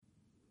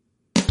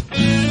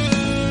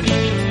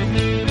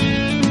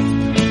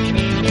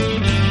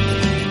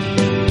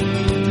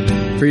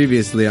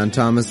Previously on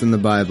Thomas and the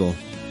Bible.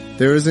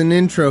 There was an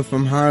intro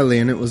from Harley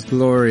and it was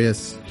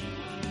glorious.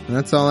 And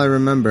that's all I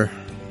remember.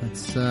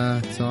 That's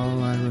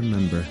all I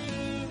remember.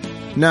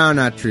 No,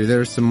 not true. There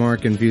were some more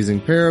confusing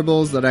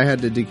parables that I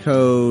had to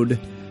decode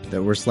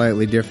that were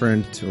slightly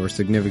different or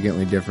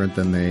significantly different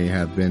than they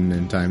have been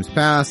in times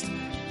past.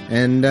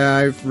 And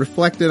I've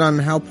reflected on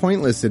how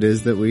pointless it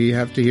is that we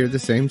have to hear the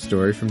same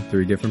story from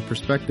three different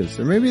perspectives.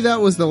 Or maybe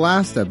that was the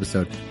last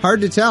episode.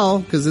 Hard to tell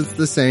because it's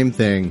the same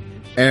thing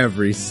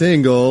every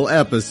single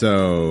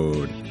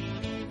episode.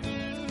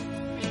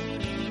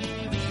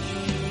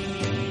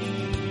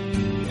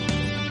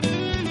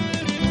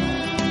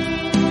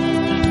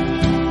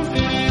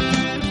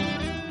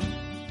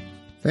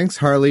 Thanks,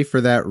 Harley,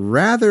 for that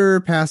rather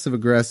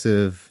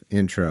passive-aggressive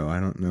intro. I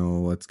don't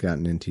know what's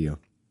gotten into you.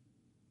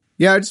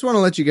 Yeah, I just want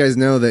to let you guys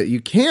know that you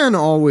can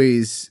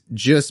always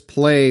just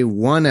play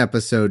one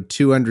episode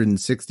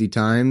 260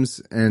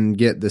 times and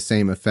get the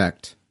same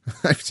effect.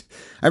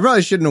 I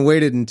probably shouldn't have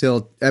waited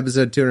until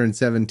episode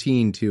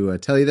 217 to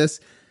tell you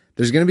this.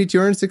 There's going to be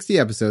 260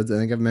 episodes. I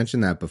think I've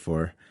mentioned that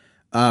before.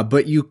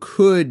 But you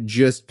could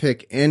just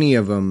pick any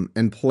of them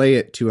and play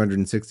it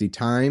 260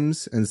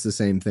 times, and it's the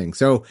same thing.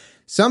 So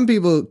some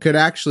people could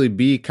actually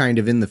be kind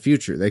of in the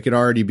future. They could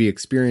already be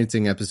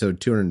experiencing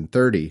episode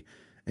 230,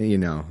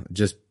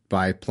 just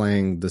by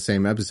playing the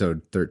same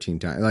episode 13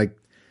 times. Like,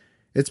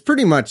 it's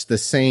pretty much the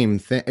same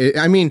thing.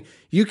 I mean,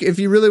 if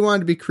you really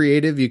wanted to be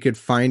creative, you could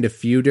find a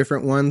few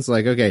different ones.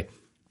 Like, okay,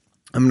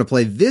 I'm going to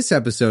play this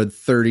episode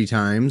 30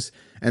 times,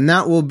 and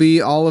that will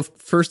be all of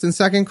 1st and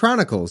 2nd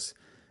Chronicles.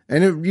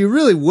 And you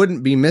really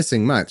wouldn't be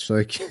missing much.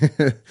 Like,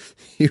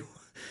 you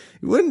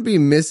wouldn't be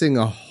missing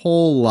a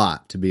whole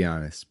lot, to be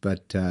honest.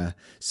 But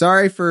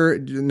sorry for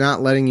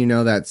not letting you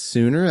know that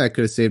sooner. That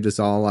could have saved us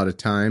all a lot of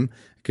time.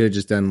 I could have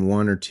just done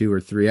 1 or 2 or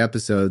 3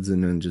 episodes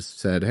and then just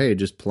said, hey,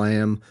 just play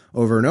them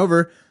over and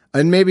over.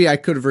 And maybe I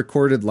could have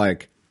recorded,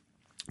 like,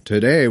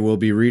 today we'll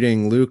be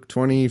reading Luke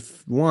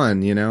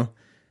 21, And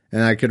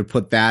I could have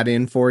put that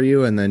in for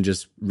you, and then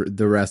just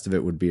the rest of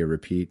it would be a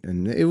repeat,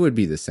 and it would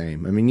be the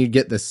same. I mean, you'd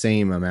get the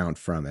same amount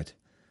from it.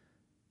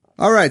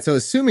 All right, so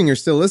assuming you're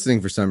still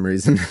listening for some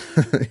reason,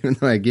 even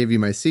though I gave you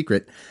my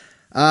secret,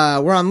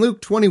 we're on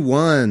Luke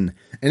 21.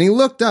 And he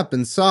looked up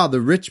and saw the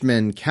rich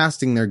men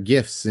casting their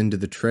gifts into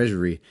the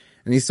treasury.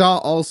 And he saw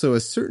also a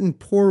certain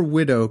poor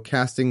widow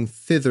casting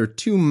thither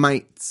 2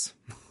 mites.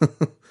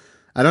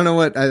 I don't know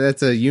what,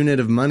 that's a unit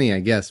of money,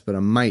 I guess, but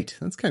a mite.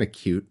 That's kind of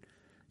cute.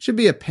 Should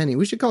be a penny.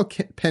 We should call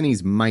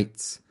pennies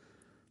mites.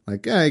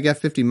 Like, I got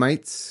 50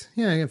 mites.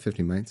 Yeah, I got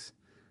 50 mites.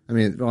 I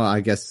mean, well,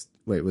 I guess,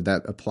 wait, would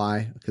that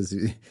apply? Because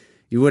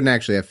you wouldn't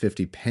actually have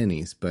 50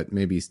 pennies, but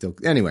maybe you still...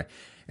 Anyway,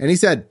 and he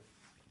said,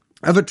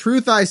 of a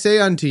truth I say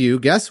unto you,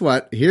 guess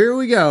what? Here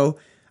we go.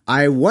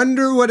 I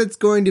wonder what it's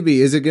going to be.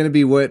 Is it going to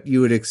be what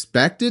you would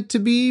expect it to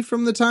be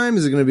from the time?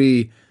 Is it going to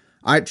be...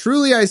 I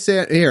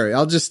say... Here,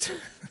 I'll just...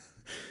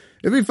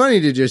 It'd be funny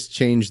to just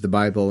change the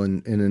Bible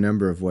in a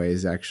number of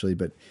ways, actually,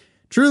 but...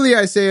 Truly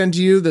I say unto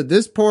you that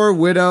this poor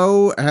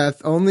widow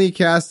hath only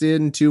cast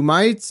in 2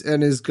 mites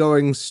and is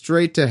going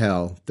straight to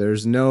hell.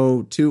 There's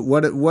no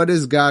what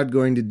is God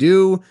going to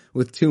do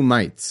with 2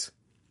 mites?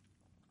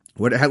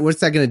 What's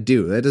that going to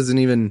do? That doesn't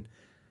even...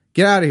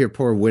 Get out of here,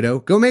 poor widow.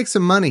 Go make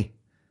some money.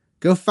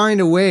 Go find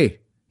a way,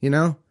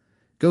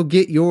 Go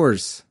get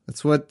yours.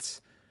 That's what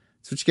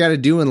you got to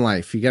do in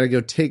life. You got to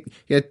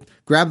go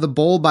grab the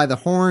bull by the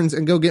horns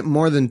and go get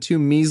more than 2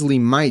 measly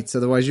mites.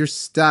 Otherwise you're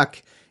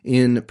stuck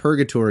in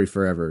purgatory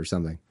forever or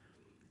something.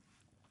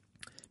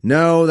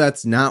 No,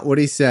 that's not what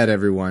he said,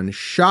 everyone.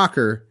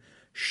 Shocker.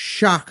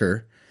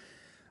 Shocker.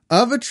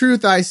 Of a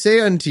truth I say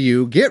unto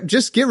you,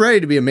 just get ready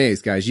to be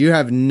amazed, guys. You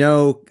have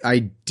no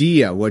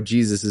idea what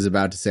Jesus is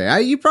about to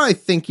say. You probably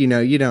think you know.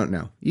 You don't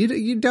know.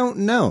 You don't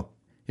know.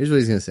 Here's what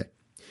he's going to say.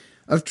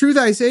 Of truth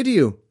I say to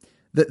you,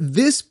 that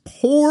this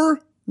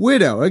poor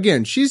widow,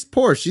 again, she's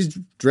poor. She's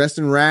dressed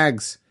in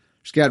rags.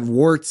 She's got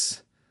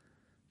warts.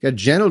 Got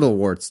genital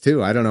warts,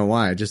 too. I don't know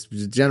why. Just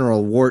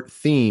general wart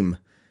theme.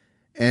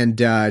 And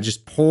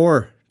just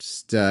poor.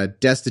 Just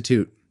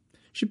destitute.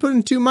 She put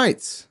in 2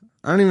 mites.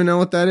 I don't even know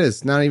what that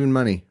is. Not even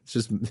money. It's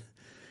just...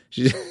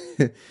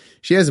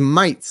 She has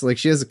mites. Like,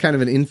 she has a kind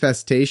of an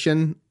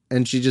infestation.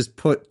 And she just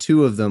put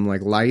 2 of them,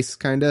 like lice,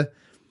 kind of.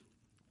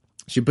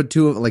 She put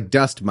 2 of like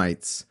dust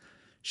mites.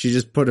 She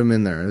just put them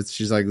in there.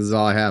 She's like, this is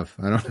all I have.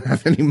 I don't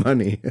have any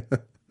money. If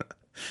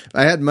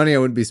I had money, I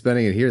wouldn't be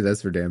spending it here.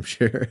 That's for damn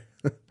sure.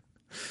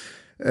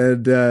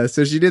 And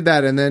so she did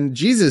that, and then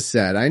Jesus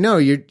said, I know,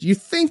 you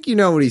think you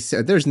know what he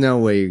said. There's no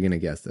way you're going to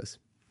guess this.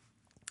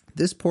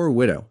 This poor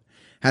widow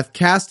hath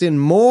cast in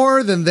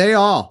more than they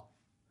all.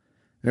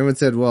 And everyone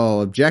said,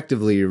 well,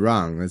 objectively, you're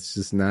wrong. That's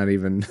just not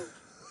even...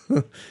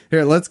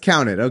 Here, let's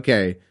count it.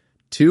 Okay,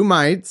 2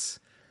 mites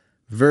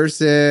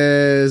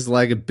versus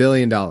like $1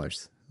 billion.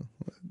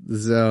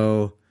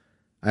 So,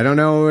 I don't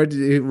know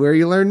where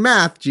you learn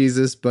math,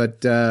 Jesus,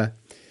 but...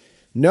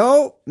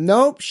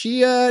 Nope.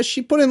 She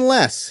put in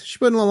less. She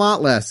put in a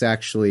lot less,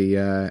 actually,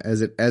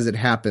 as it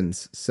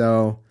happens.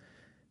 So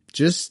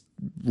just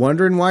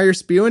wondering why you're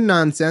spewing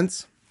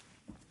nonsense.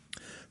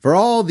 For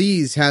all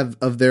these have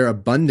of their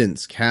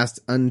abundance cast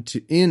unto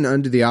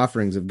the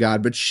offerings of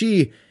God, but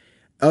she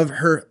of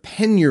her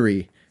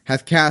penury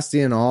hath cast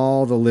in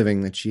all the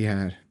living that she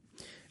had.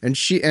 And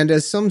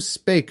as some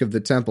spake of the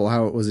temple,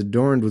 how it was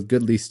adorned with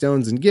goodly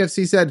stones and gifts,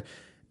 he said,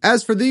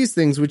 As for these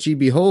things which ye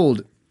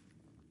behold,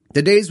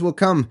 the days will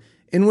come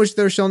in which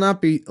there shall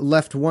not be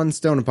left one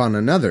stone upon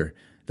another,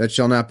 that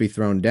shall not be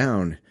thrown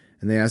down.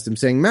 And they asked him,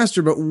 saying,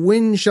 Master, but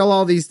when shall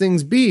all these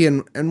things be,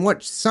 and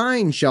what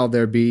sign shall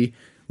there be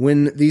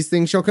when these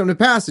things shall come to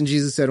pass? And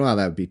Jesus said, well,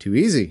 that would be too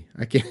easy.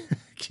 I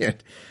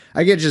can't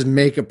just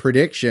make a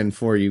prediction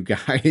for you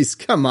guys.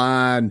 Come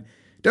on.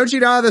 Don't you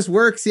know how this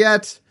works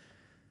yet?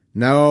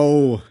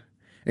 No.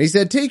 And he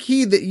said, Take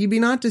heed that ye be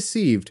not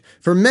deceived,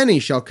 for many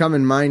shall come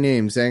in my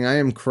name, saying, I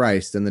am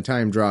Christ, and the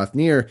time draweth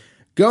near.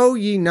 Go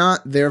ye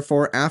not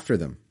therefore after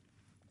them.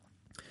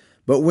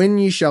 But when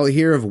ye shall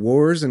hear of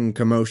wars and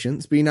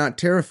commotions, be not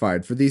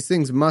terrified, for these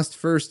things must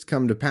first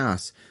come to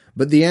pass,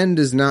 but the end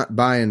is not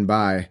by and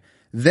by.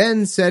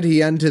 Then said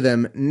he unto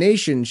them,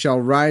 Nation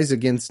shall rise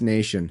against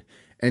nation,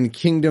 and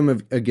kingdom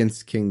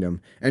against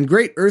kingdom, and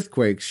great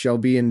earthquakes shall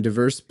be in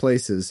diverse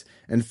places,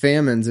 and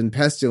famines and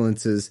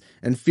pestilences,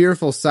 and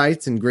fearful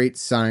sights and great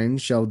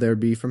signs shall there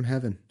be from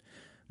heaven.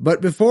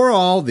 But before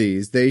all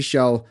these they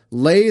shall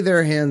lay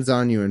their hands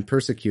on you and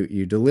persecute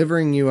you,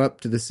 delivering you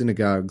up to the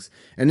synagogues,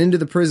 and into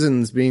the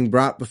prisons, being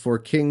brought before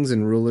kings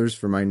and rulers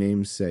for my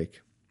name's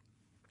sake.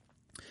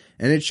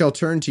 And it shall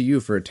turn to you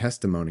for a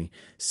testimony.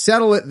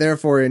 Settle it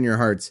therefore in your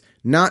hearts,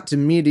 not to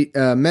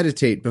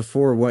meditate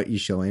before what ye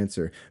shall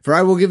answer. For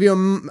I will give you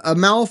a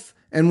mouth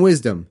and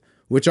wisdom,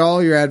 which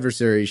all your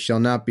adversaries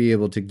shall not be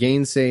able to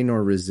gainsay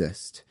nor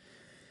resist.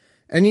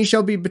 And ye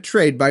shall be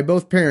betrayed by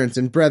both parents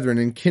and brethren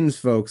and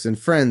kinsfolks and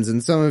friends,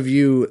 and some of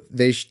you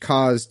they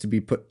cause to be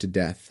put to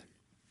death.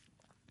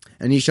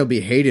 And ye shall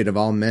be hated of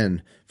all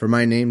men for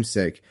my name's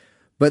sake.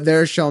 But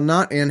there shall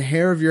not an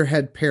hair of your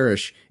head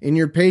perish. In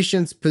your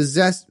patience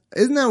possess...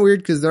 Isn't that weird?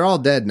 Because they're all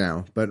dead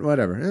now. But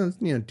whatever.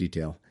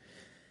 Detail.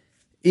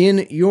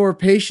 In your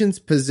patience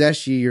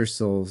possess ye your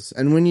souls.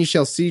 And when ye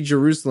shall see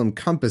Jerusalem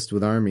compassed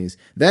with armies,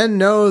 then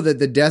know that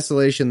the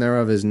desolation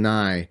thereof is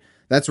nigh.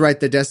 That's right,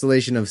 the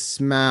desolation of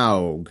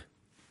Smaug,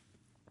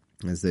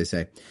 as they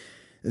say.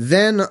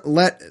 Then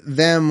let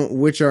them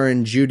which are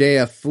in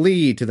Judea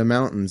flee to the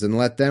mountains, and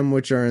let them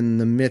which are in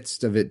the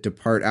midst of it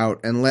depart out,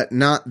 and let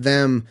not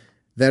them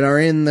that are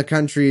in the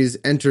countries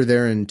enter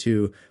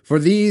thereinto. For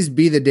these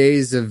be the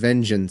days of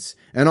vengeance,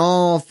 and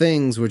all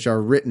things which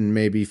are written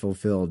may be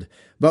fulfilled.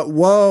 But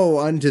woe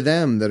unto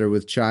them that are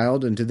with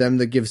child, and to them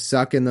that give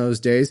suck in those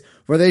days,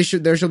 for there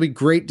shall be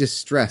great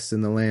distress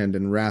in the land,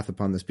 and wrath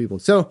upon this people.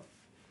 So,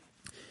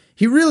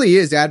 he really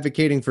is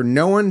advocating for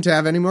no one to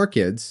have any more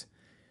kids,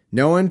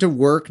 no one to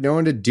work, no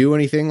one to do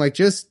anything. Like,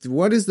 just,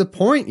 what is the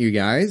point, you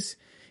guys?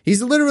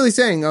 He's literally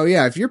saying, oh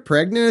yeah, if you're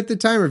pregnant at the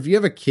time, or if you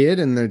have a kid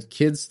and the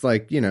kid's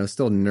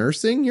still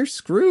nursing, you're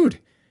screwed.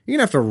 You're going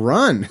to have to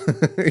run.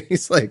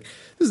 He's like,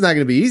 this is not going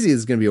to be easy. This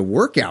is going to be a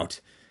workout.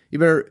 You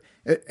better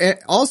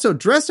also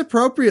dress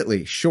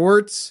appropriately.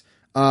 Shorts,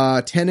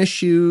 tennis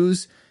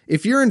shoes.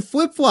 If you're in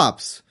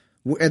flip-flops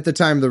at the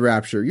time of the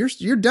rapture,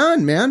 you're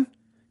done, man.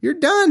 You're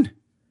done.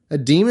 A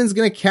demon's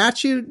going to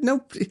catch you.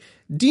 No,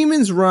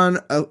 demons run.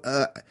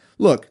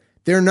 Look,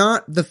 they're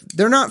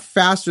not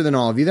faster than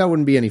all of you. That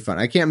wouldn't be any fun.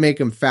 I can't make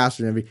them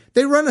faster than everybody.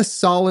 They run a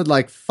solid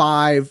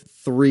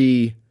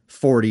 5-3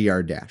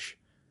 40-yard dash.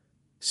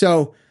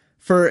 So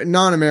for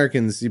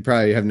non-Americans, you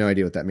probably have no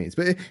idea what that means,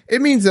 but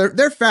it means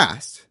they're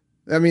fast.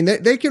 I mean,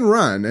 they can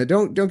run.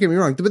 Don't get me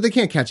wrong, but they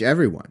can't catch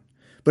everyone.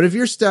 But if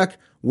you're stuck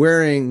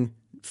wearing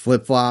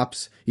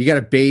flip-flops, you got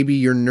a baby,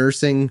 you're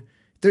nursing,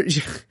 they're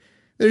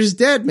just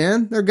dead,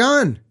 man. They're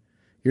gone.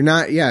 You're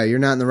not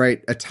in the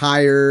right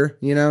attire.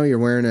 You're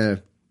wearing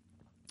I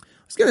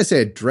was going to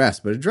say a dress,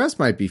 but a dress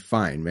might be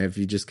fine if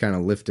you just kind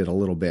of lift it a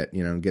little bit,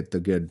 get the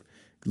good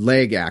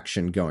leg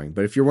action going.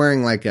 But if you're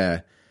wearing like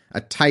a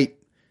tight,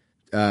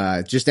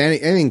 just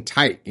anything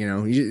tight,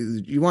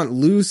 you want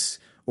loose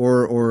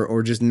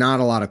or just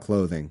not a lot of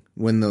clothing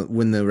when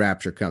the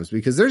rapture comes,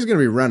 because there's going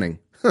to be running.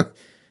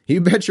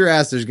 You bet your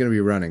ass there's going to be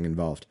running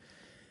involved.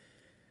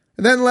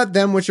 And then let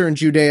them which are in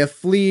Judea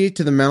flee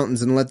to the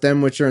mountains, and let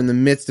them which are in the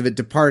midst of it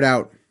depart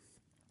out,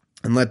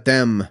 and let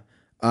them...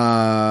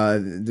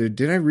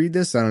 did I read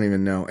this? I don't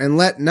even know. And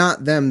let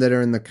not them that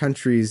are in the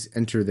countries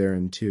enter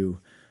thereinto.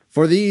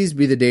 For these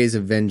be the days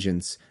of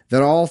vengeance,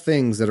 that all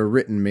things that are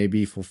written may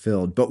be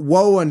fulfilled. But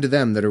woe unto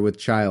them that are with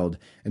child,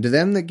 and to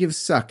them that give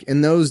suck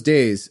in those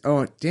days.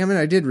 Oh, damn it,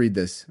 I did read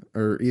this.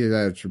 Or either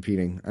that or it's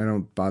repeating. I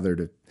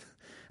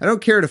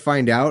don't care to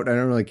find out. I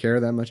don't really care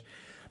that much.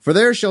 For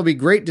there shall be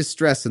great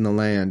distress in the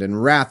land,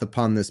 and wrath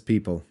upon this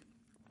people.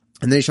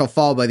 And they shall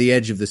fall by the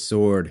edge of the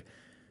sword.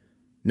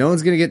 No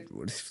one's going to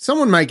get...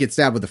 Someone might get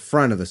stabbed with the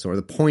front of the sword,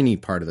 the pointy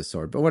part of the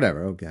sword, but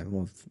whatever. Okay,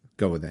 we'll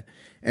go with that.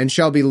 And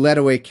shall be led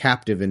away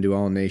captive into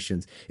all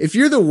nations. If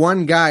you're the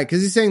one guy,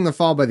 because he's saying the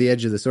fall by the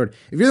edge of the sword,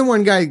 if you're the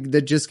one guy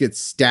that just gets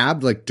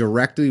stabbed like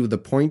directly with the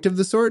point of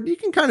the sword, you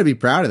can kind of be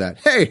proud of that.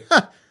 Hey,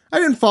 I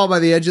didn't fall by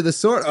the edge of the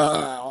sword.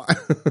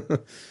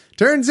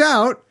 Turns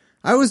out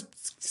I was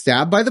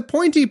stabbed by the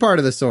pointy part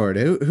of the sword.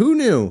 Who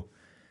knew?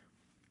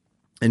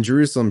 And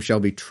Jerusalem shall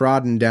be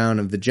trodden down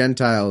of the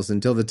Gentiles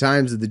until the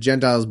times of the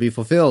Gentiles be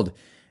fulfilled.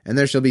 And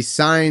there shall be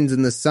signs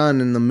in the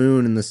sun and the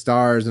moon and the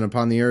stars and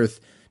upon the earth,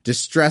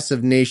 distress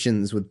of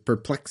nations with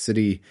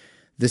perplexity,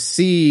 the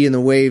sea and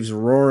the waves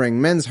roaring,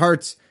 men's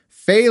hearts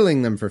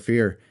failing them for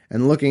fear,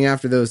 and looking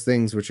after those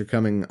things which are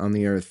coming on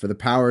the earth. For the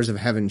powers of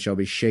heaven shall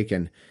be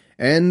shaken.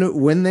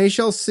 And when they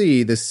shall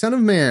see the Son of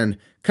Man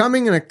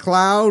coming in a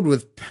cloud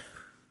with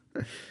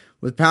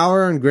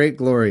power and great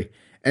glory,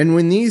 and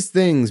when these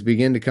things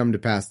begin to come to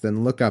pass,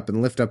 then look up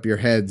and lift up your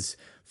heads,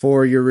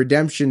 for your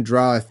redemption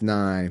draweth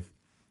nigh.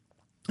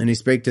 And he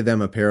spake to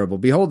them a parable.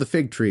 Behold the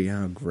fig tree.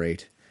 Oh,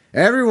 great.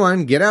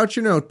 Everyone, get out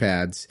your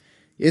notepads.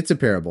 It's a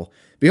parable.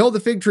 Behold the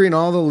fig tree and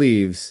all the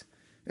leaves.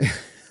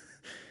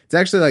 It's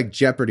actually like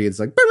Jeopardy. It's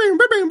like,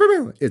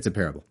 it's a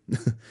parable.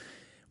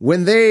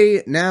 When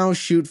they now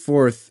shoot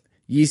forth,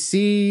 ye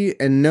see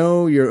and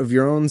know of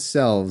your own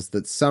selves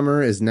that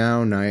summer is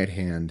now nigh at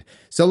hand.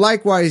 So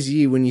likewise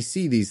ye, when ye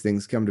see these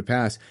things come to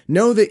pass,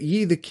 know that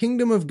ye the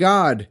kingdom of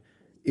God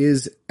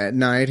is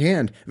nigh at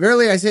hand.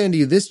 Verily I say unto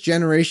you, this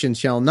generation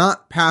shall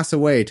not pass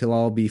away till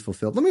all be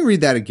fulfilled. Let me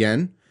read that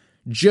again,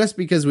 just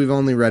because we've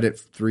only read it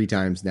 3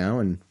 times now,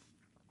 and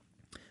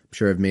I'm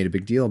sure I've made a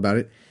big deal about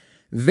it.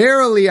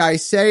 Verily I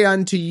say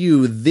unto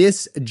you,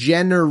 this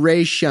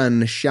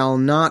generation shall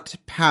not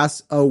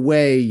pass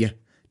away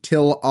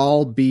till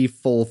all be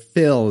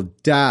fulfilled.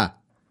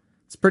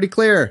 It's pretty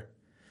clear.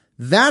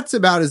 That's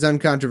about as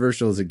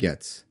uncontroversial as it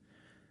gets.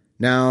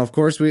 Now, of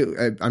course,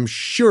 I'm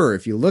sure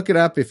if you look it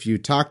up, if you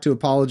talk to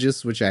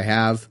apologists, which I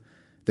have,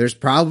 there's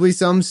probably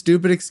some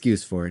stupid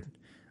excuse for it.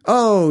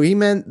 Oh, he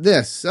meant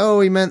this. Oh,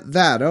 he meant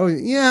that. Oh,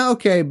 yeah,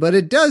 okay. But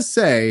it does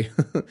say,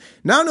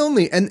 not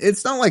only, and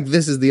it's not like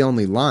this is the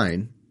only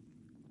line.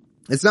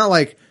 It's not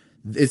like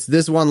it's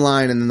this one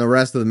line and then the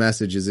rest of the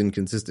message is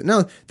inconsistent.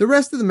 No, the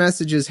rest of the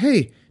message is,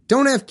 hey,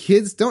 don't have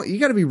kids. You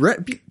got to be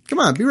ready. Come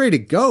on, be ready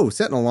to go.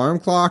 Set an alarm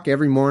clock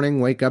every morning.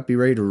 Wake up, be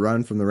ready to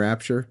run from the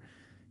rapture.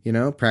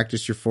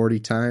 Practice your 40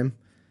 time.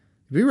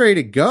 Be ready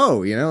to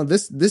go.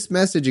 This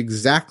message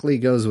exactly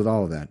goes with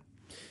all of that.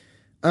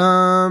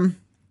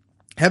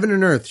 Heaven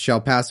and earth shall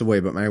pass away,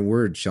 but my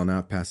word shall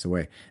not pass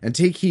away. And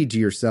take heed to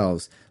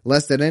yourselves,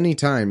 lest at any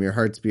time your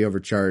hearts be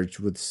overcharged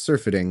with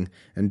surfeiting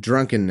and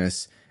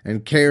drunkenness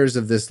and cares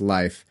of this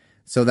life,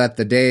 so that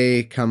the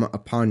day come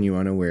upon you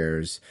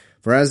unawares.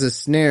 For as a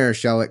snare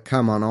shall it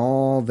come on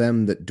all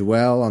them that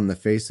dwell on the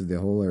face of the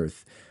whole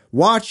earth.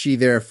 Watch ye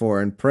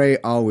therefore, and pray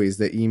always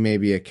that ye may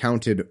be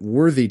accounted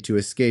worthy to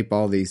escape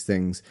all these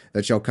things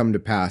that shall come to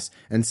pass,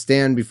 and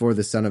stand before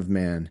the Son of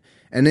Man.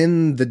 And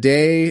in the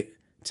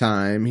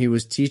daytime he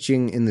was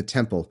teaching in the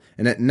temple,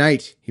 and at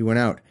night he went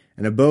out,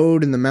 and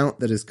abode in the mount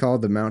that is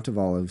called the Mount of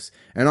Olives.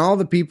 And all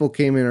the people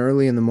came in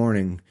early in the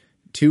morning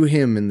to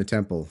him in the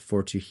temple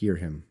for to hear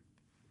him.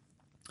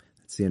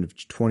 That's the end of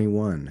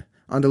 21.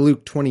 On to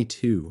Luke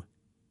 22.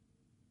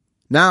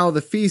 Now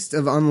the feast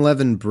of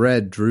unleavened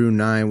bread drew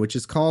nigh, which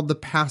is called the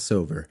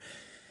Passover.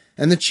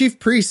 And the chief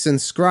priests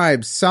and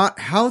scribes sought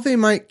how they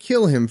might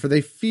kill him, for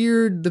they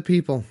feared the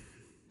people.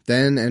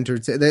 Then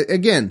entered...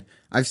 Again,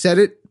 I've said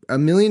it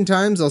 1,000,000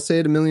 times, I'll say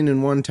it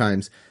 1,000,001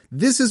 times.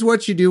 This is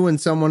what you do when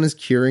someone is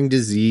curing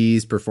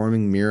disease,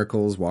 performing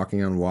miracles,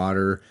 walking on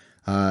water,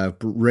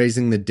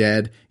 raising the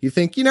dead. You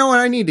think, you know what,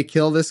 I need to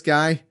kill this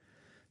guy.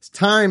 It's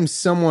time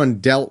someone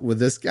dealt with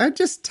this guy. I'm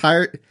just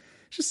tired.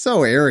 Just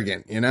so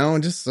arrogant,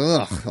 just,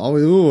 I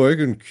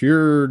can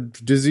cure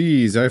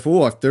disease. If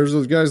there's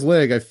this guy's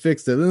leg, I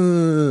fixed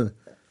it.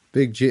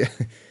 Big G.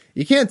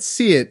 You can't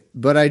see it,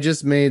 but I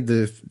just made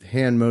the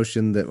hand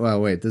motion that,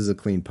 well, wait, this is a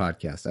clean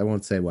podcast. I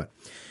won't say what.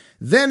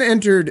 Then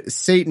entered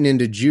Satan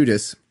into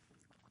Judas,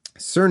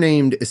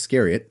 surnamed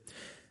Iscariot,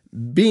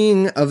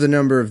 being of the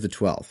number of the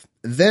 12.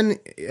 Then,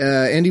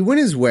 and he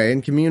went his way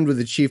and communed with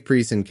the chief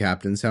priests and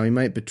captains, how he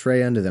might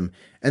betray unto them.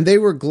 And they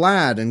were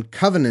glad and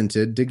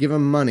covenanted to give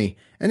him money.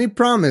 And he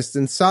promised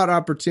and sought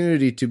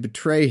opportunity to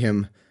betray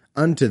him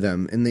unto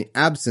them in the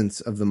absence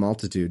of the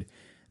multitude.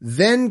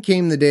 Then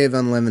came the day of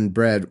unleavened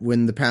bread,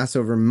 when the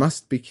Passover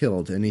must be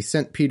killed. And he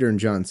sent Peter and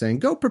John, saying,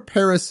 Go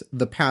prepare us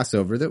the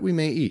Passover, that we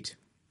may eat.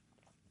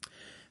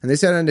 And they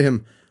said unto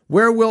him,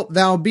 Where wilt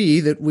thou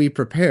be that we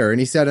prepare? And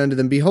he said unto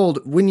them, Behold,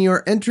 when ye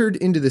are entered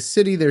into the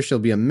city, there shall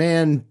be a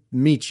man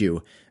meet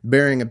you,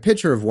 bearing a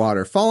pitcher of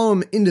water. Follow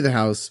him into the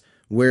house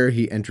where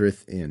he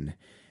entereth in.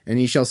 And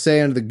ye shall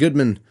say unto the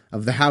goodman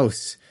of the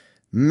house,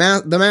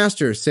 The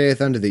master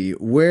saith unto thee,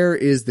 Where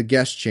is the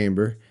guest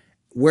chamber?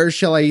 Where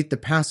shall I eat the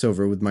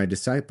Passover with my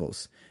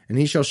disciples? And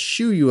he shall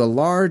shew you a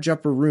large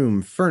upper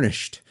room,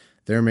 furnished.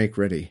 There make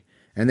ready.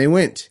 And they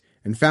went,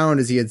 and found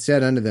as he had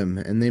said unto them,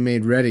 and they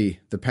made ready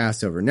the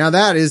Passover. Now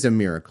that is a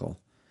miracle.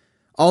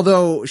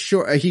 Although,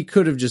 sure, he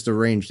could have just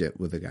arranged it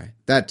with the guy.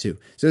 That too.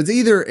 So it's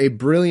either a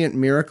brilliant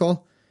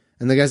miracle,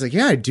 and the guy's like,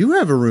 yeah, I do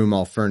have a room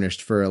all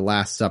furnished for a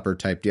Last Supper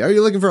type deal. Are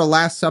you looking for a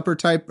Last Supper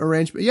type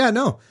arrangement? Yeah,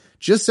 no.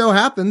 Just so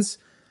happens.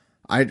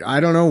 I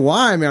don't know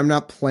why. I mean, I'm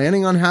not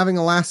planning on having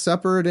a Last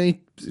Supper at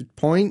any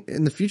point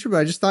in the future, but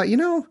I just thought,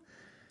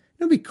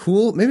 it'd be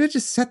cool. Maybe I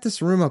just set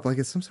this room up like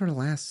it's some sort of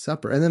Last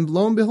Supper. And then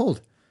lo and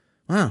behold,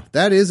 wow,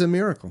 that is a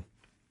miracle.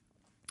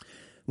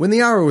 When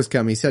the hour was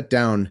come, he sat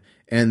down,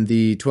 and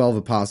the 12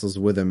 apostles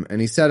with him. And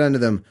he said unto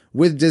them,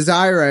 with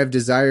desire I have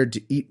desired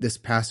to eat this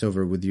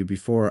Passover with you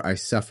before I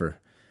suffer.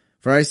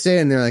 For I say,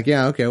 and they're like,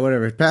 yeah, okay,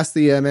 whatever. Pass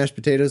the mashed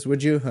potatoes,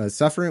 would you?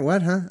 Suffering?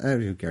 What, huh?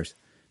 Who cares?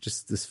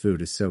 Just this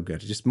food is so good.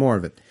 Just more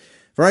of it.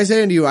 For I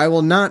say unto you, I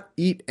will not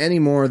eat any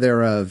more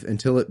thereof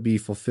until it be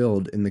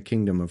fulfilled in the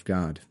kingdom of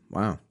God.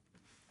 Wow.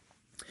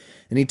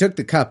 And he took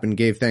the cup and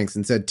gave thanks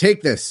and said,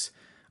 take this,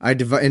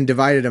 and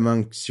divide it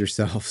amongst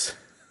yourselves.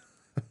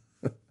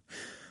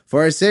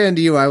 For I say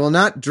unto you, I will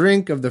not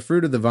drink of the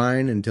fruit of the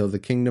vine until the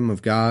kingdom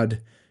of God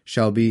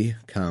shall be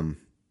come.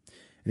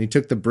 And he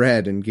took the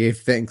bread and gave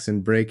thanks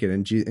and brake it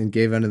and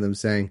gave unto them,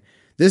 saying,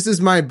 this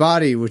is my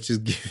body, which is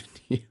given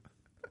you.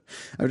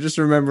 I'm just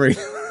remembering.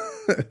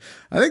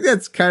 I think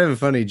that's kind of a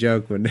funny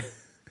joke when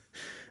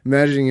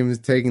imagining him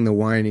taking the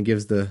wine. He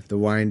gives the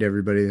wine to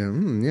everybody.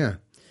 Yeah.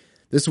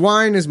 This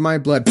wine is my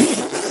blood.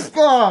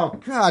 Oh,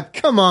 God,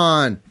 come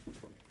on.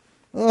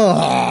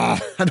 Oh,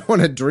 I don't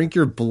want to drink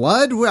your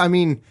blood. I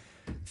mean,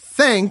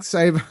 thanks.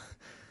 I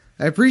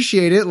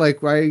appreciate it.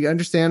 Like, I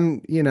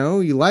understand, you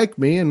like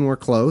me and we're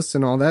close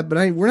and all that,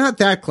 but we're not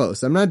that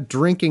close. I'm not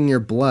drinking your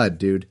blood,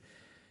 dude.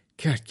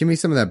 God, give me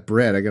some of that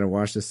bread. I got to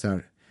wash this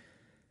out.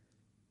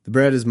 The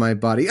bread is my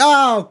body.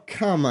 Oh,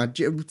 come on.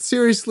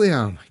 Seriously?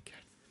 Oh, my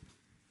God.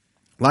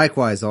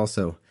 Likewise,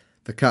 also,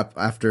 the cup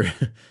after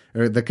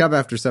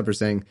supper,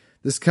 saying,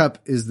 this cup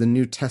is the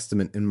New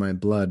Testament in my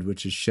blood,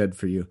 which is shed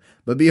for you.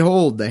 But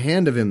behold, the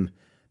hand of him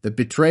that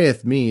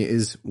betrayeth me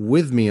is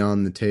with me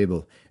on the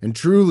table. And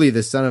truly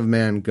the Son of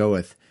Man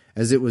goeth,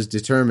 as it was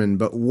determined.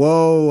 But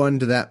woe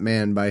unto that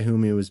man by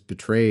whom he was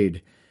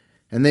betrayed.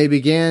 And they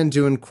began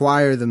to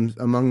inquire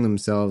among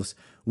themselves,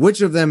 which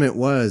of them it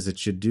was that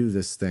should do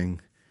this thing.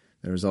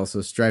 There was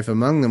also strife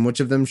among them, which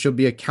of them shall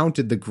be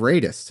accounted the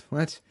greatest.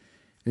 What?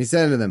 And he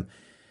said unto them,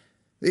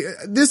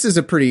 this is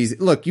a pretty easy...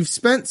 Look, you've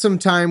spent some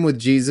time with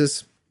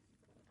Jesus.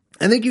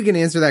 I think you can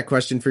answer that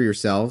question for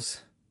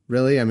yourselves,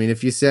 really. I mean,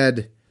 if you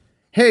said,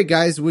 hey,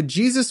 guys, would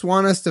Jesus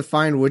want us to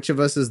find which of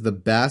us is the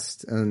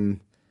best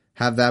and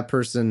have that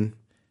person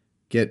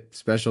get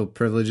special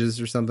privileges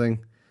or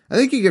something? I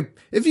think you could...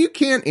 If you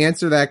can't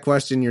answer that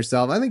question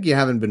yourself, I think you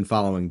haven't been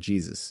following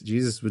Jesus.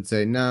 Jesus would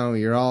say, no,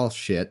 you're all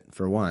shit,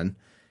 for one.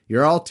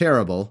 You're all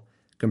terrible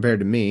compared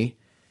to me.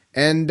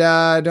 And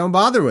don't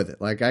bother with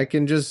it. Like, I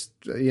can just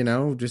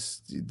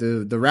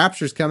the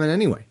rapture's coming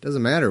anyway.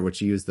 Doesn't matter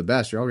which you use the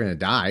best. You're all going to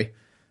die.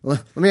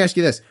 Let me ask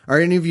you this.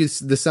 Are any of you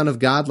the son of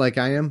God like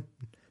I am?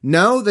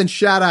 No? Then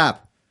shut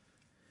up.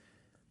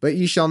 But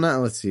ye shall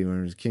not. Let's see.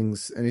 Where is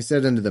kings? And he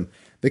said unto them,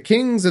 the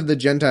kings of the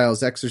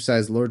Gentiles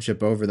exercise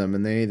lordship over them,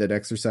 and they that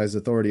exercise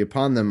authority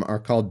upon them are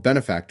called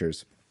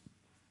benefactors.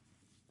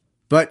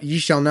 But ye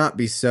shall not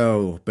be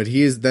so. But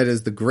he that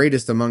is the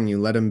greatest among you,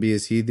 let him be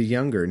as he the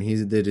younger, and he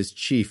that is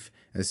chief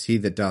as he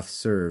that doth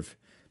serve.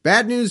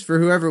 Bad news for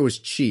whoever was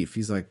chief.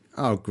 He's like,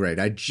 oh, great.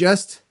 I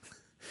just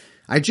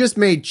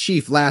made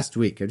chief last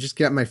week. I just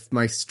got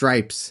my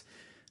stripes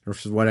or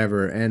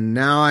whatever, and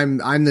now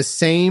I'm the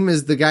same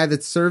as the guy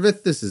that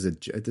serveth. This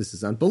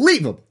is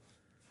unbelievable.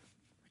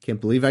 I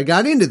can't believe I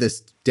got into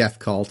this death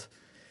cult.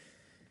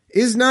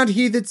 Is not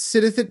he that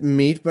sitteth at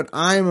meat, but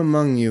I am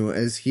among you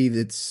as he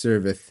that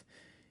serveth.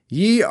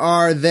 Ye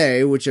are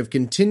they which have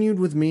continued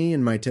with me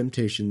in my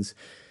temptations.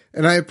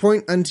 And I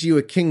appoint unto you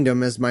a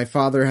kingdom, as my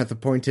Father hath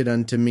appointed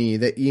unto me,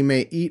 that ye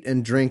may eat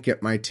and drink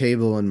at my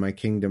table in my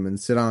kingdom, and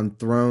sit on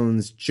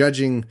thrones,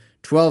 judging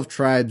 12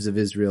 tribes of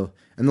Israel.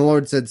 And the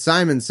Lord said,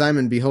 Simon,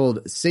 Simon,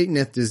 behold, Satan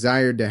hath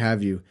desired to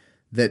have you,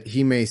 that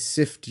he may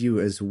sift you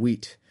as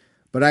wheat.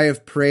 But I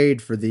have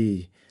prayed for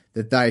thee,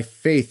 that thy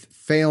faith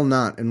fail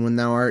not, and when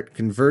thou art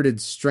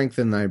converted,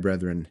 strengthen thy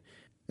brethren.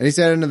 And he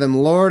said unto them,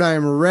 Lord, I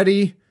am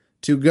ready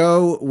to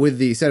go with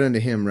thee, said unto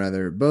him,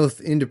 both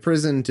into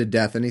prison to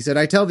death. And he said,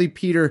 I tell thee,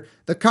 Peter,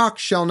 the cock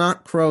shall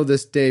not crow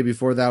this day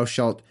before thou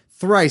shalt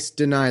thrice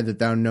deny that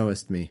thou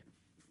knowest me.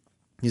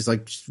 He's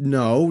like,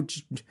 no,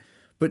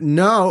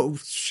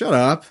 shut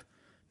up.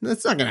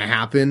 That's not going to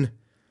happen.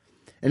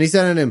 And he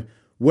said unto him,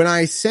 when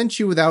I sent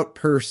you without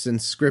purse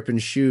and scrip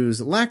and shoes,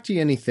 lacked ye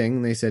anything?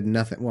 And they said,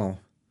 nothing. Well,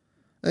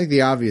 I think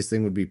the obvious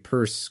thing would be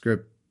purse,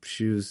 scrip,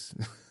 shoes.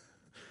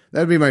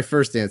 That'd be my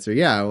first answer.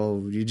 Yeah,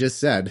 well, you just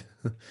said.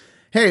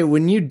 Hey,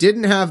 when you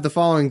didn't have the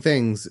following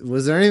things,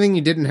 was there anything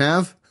you didn't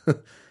have?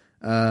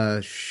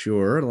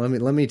 Sure.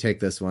 Let me take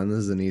this one. This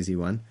is an easy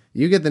one.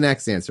 You get the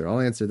next answer. I'll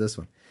answer this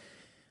one.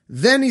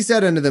 Then he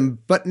said unto them,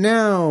 but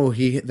now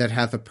he that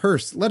hath a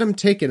purse, let him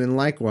take it, and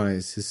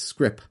likewise his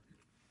scrip.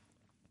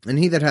 And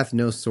he that hath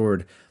no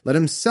sword, let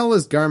him sell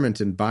his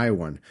garment and buy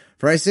one.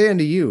 For I say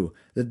unto you,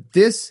 that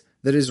this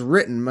that is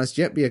written must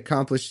yet be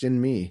accomplished in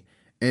me.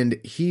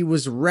 And he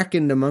was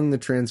reckoned among the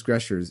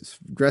transgressors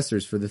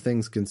for the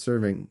things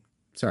concerning...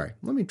 Sorry,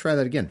 let me try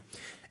that again.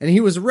 And he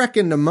was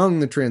reckoned among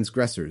the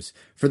transgressors,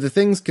 for the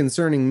things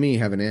concerning me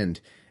have an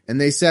end. And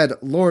they said,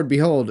 Lord,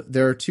 behold,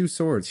 there are 2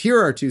 swords. Here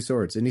are 2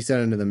 swords. And he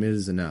said unto them, it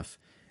is enough.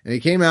 And he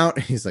came out,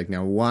 and he's like,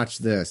 now watch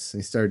this.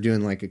 And he started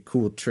doing like a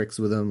cool tricks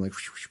with them, like...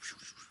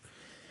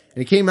 And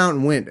he came out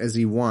and went as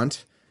he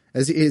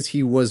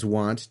was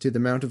wont, to the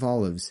Mount of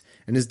Olives,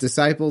 and his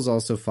disciples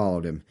also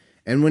followed him.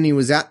 And when he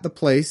was at the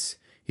place,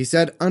 he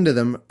said unto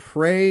them,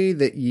 pray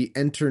that ye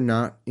enter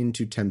not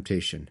into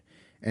temptation.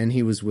 And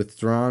he was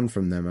withdrawn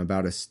from them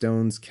about a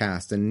stone's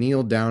cast, and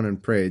kneeled down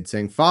and prayed,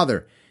 saying,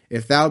 Father,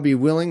 if thou be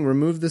willing,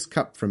 remove this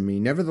cup from me.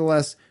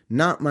 Nevertheless,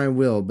 not my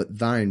will, but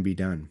thine be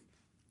done.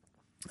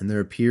 And there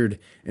appeared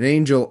an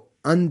angel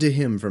unto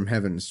him from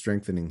heaven,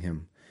 strengthening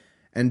him.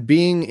 And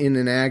being in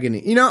an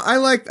agony,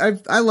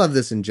 I love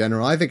this in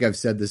general. I think I've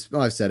said this.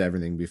 Well, I've said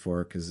everything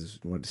before because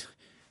it's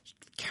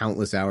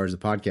countless hours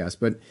of podcast.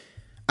 But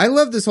I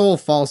love this whole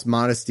false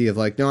modesty of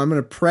like, no, I'm going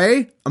to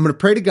pray. I'm going to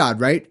pray to God,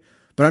 right?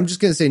 But I'm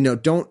just going to say, no,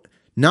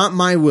 not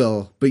my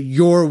will, but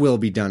your will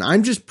be done.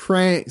 I'm just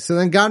praying. So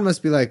then God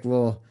must be like,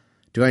 well,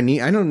 I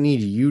don't need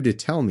you to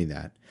tell me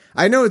that.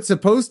 I know it's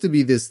supposed to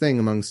be this thing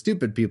among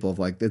stupid people of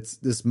like, it's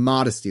this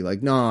modesty.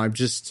 Like, no, I'm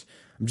just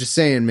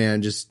saying,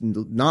 man, just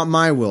not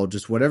my will,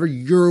 just whatever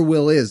your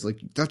will is.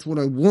 Like, that's what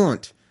I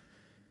want.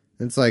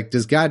 And it's like,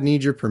 does God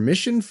need your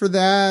permission for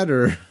that?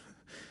 Or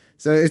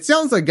so it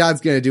sounds like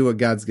God's going to do what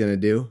God's going to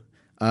do.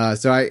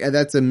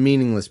 That's a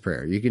meaningless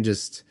prayer. You can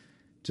just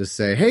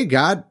say, hey,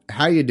 God,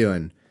 how you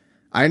doing?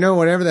 I know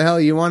whatever the hell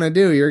you want to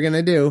do, you're going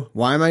to do.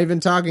 Why am I even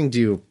talking to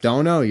you?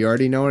 Don't know. You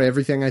already know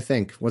everything I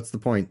think. What's the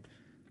point?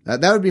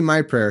 That would be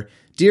my prayer.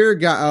 Dear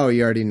God, oh,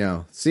 you already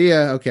know. See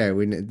ya. Okay, I'm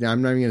not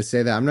even going to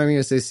say that. I'm not even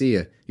going to say see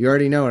ya. You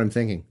already know what I'm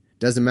thinking.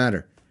 Doesn't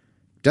matter.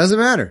 Doesn't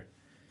matter.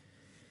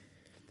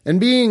 And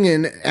being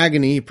in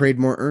agony, he prayed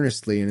more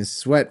earnestly, and his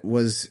sweat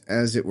was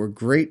as it were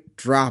great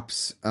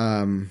drops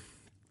of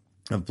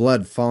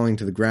blood falling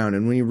to the ground.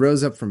 And when he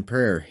rose up from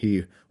prayer,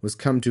 he was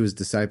come to his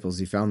disciples.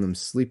 He found them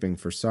sleeping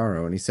for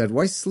sorrow. And he said,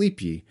 Why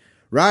sleep ye?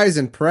 Rise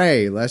and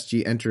pray, lest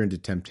ye enter into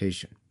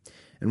temptation.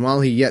 And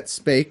while he yet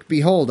spake,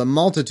 behold, a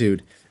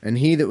multitude, and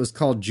he that was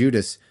called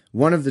Judas,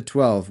 one of the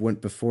 12,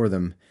 went before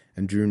them,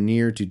 and drew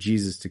near to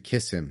Jesus to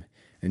kiss him.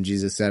 And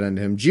Jesus said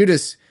unto him,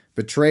 Judas,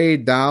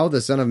 betrayed thou the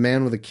Son of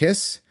Man with a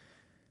kiss?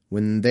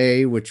 When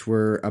they which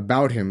were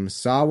about him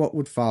saw what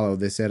would follow,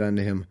 they said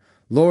unto him,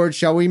 Lord,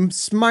 shall we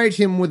smite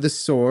him with the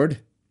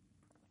sword?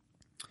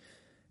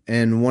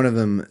 And one of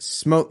them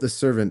smote the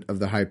servant of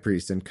the high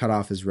priest, and cut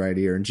off his right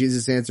ear. And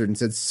Jesus answered and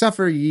said,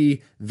 Suffer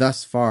ye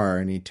thus far.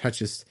 And he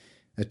touched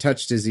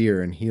his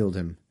ear and healed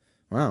him.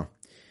 Wow.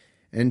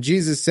 And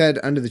Jesus said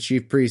unto the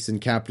chief priests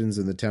and captains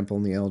of the temple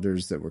and the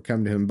elders that were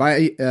come to him,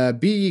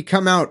 Be ye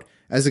come out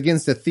as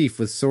against a thief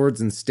with swords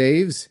and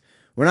staves?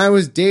 When I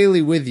was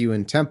daily with you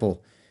in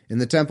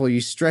the temple ye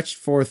stretched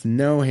forth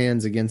no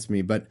hands against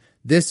me, but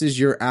this is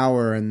your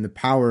hour and the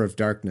power of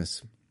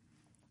darkness.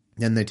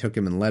 Then they took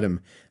him and led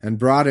him, and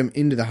brought him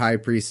into the high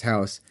priest's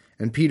house,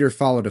 and Peter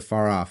followed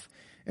afar off.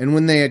 And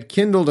when they had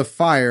kindled a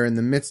fire in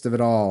the midst of in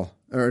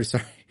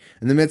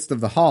the midst of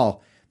the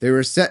hall, they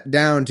were set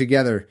down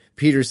together.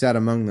 Peter sat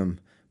among them.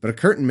 But a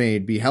curtain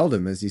maid beheld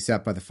him as he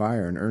sat by the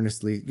fire, and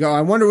earnestly,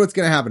 I wonder what's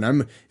going to happen.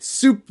 I'm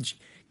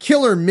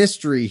killer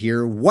mystery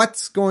here.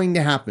 What's going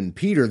to happen?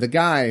 Peter, the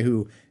guy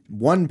who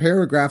 1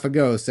 paragraph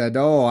ago said,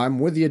 Oh, I'm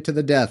with you to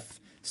the death,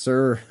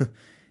 sir.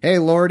 Hey,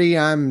 Lordy,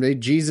 I'm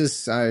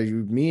Jesus,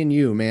 me and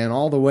you, man,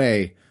 all the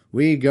way.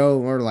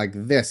 We're like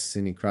this.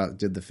 And he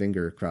did the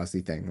finger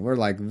crossy thing. We're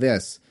like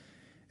this.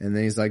 And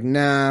then he's like,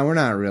 nah, we're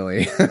not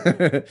really.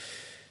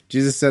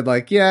 Jesus said,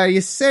 like, yeah,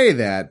 you say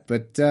that,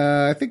 but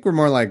I think we're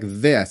more like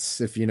this,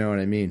 if you know what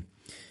I mean.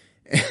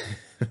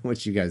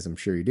 Which you guys, I'm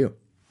sure you do.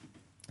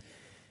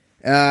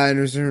 And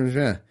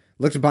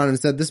looked upon him and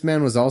said, This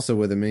man was also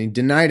with him. And he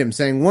denied him,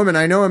 saying, Woman,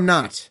 I know him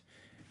not.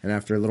 And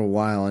after a little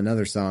while,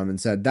 another saw him and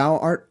said, Thou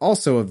art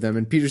also of them.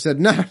 And Peter said,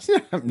 No,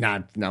 I'm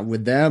not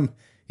with them.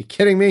 You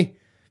kidding me?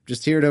 I'm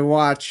just here to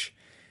watch.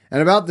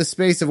 And about the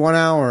space of 1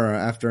 hour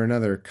after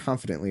another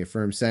confidently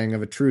affirmed, saying,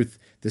 Of a truth,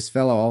 this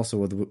fellow also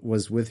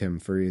was with him,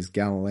 for he is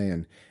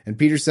Galilean. And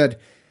Peter said,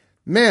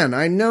 Man,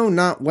 I know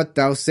not what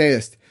thou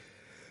sayest.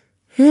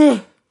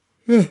 Sorry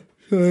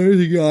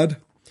to God.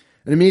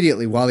 And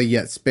immediately, while he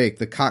yet spake,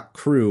 the cock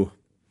crew.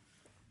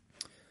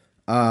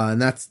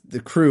 And that's, the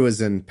crew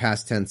is in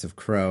past tense of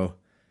crow.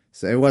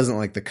 So it wasn't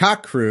like the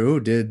cock crew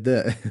did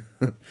the,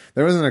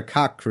 there wasn't a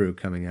cock crew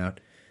coming out.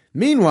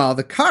 Meanwhile,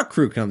 the cock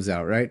crew comes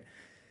out, right?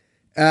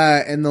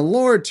 And the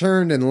Lord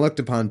turned and looked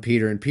upon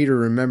Peter, and Peter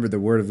remembered the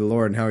word of the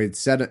Lord and how he had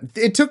said it.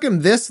 It took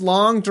him this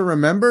long to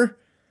remember.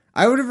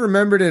 I would have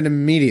remembered it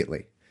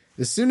immediately.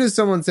 As soon as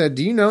someone said,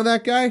 Do you know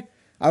that guy?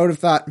 I would have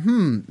thought,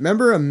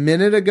 remember a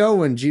minute ago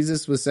when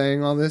Jesus was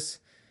saying all this?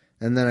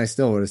 And then I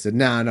still would have said,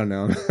 nah, I don't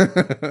know.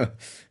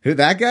 Who,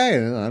 that guy?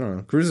 I don't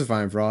know.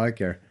 Crucify him for all I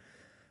care.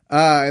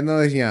 And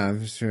then, yeah,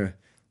 I'm just trying to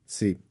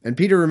see. And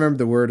Peter remembered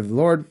the word of the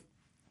Lord,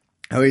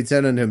 how he had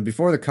said unto him,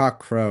 before the cock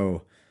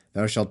crow,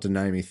 thou shalt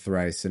deny me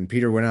thrice. And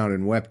Peter went out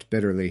and wept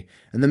bitterly.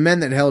 And the men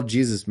that held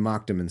Jesus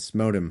mocked him and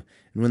smote him.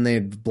 And when they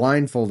had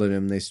blindfolded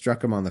him, they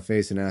struck him on the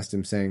face and asked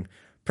him, saying,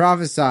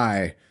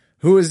 Prophesy,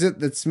 who is it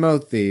that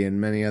smote thee? And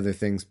many other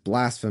things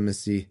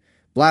blasphemously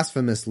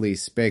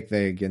spake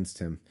they against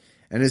him.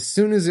 And as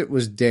soon as it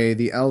was day,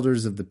 the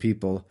elders of the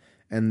people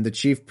and the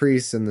chief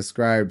priests and the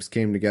scribes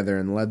came together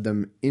and led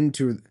him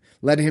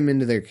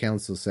into their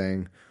council,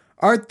 saying,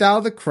 Art thou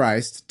the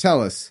Christ?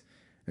 Tell us.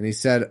 And he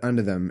said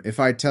unto them, If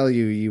I tell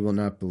you, ye will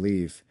not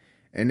believe.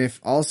 And if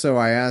also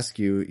I ask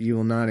you, ye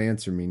will not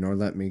answer me, nor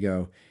let me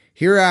go.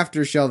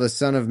 Hereafter shall the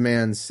Son of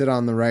Man sit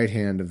on the right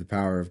hand of the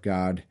power of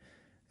God.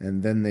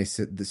 And then they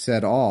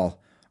said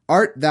all,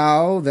 Art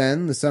thou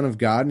then the Son of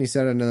God? And he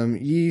said unto them,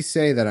 Ye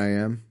say that I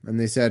am. And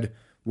they said,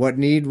 What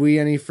need we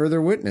any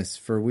further witness?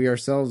 For we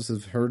ourselves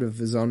have heard of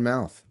his own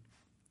mouth.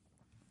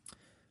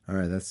 All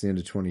right, that's the end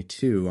of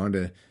 22. On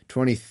to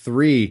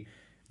 23.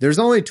 There's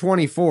only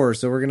 24,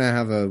 so we're going to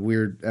have a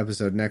weird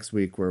episode next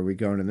week where we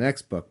go into the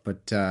next book.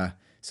 But so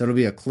it'll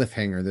be a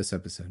cliffhanger this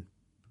episode.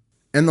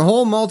 And the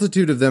whole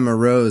multitude of them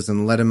arose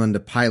and led him unto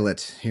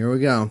Pilate. Here we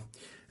go.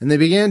 And they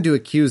began to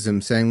accuse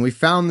him, saying, We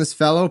found this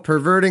fellow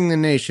perverting the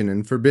nation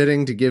and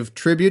forbidding to give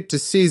tribute to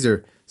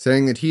Caesar,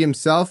 saying that he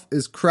himself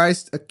is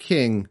Christ a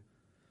king.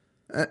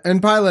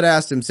 And Pilate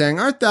asked him, saying,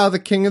 Art thou the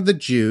king of the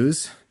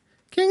Jews?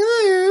 King of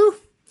the Jews?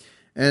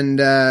 And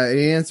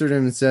he answered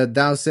him and said,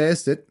 Thou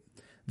sayest it.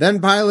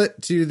 Then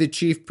Pilate to the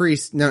chief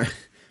priests. No,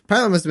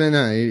 Pilate must have been,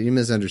 no, you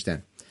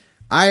misunderstand.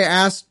 I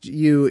asked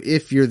you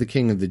if you're the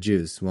king of the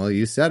Jews. Well,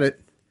 you said it.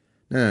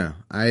 No.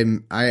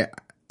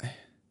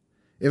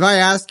 If I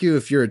ask you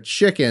if you're a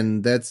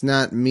chicken, that's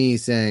not me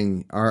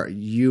saying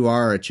you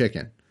are a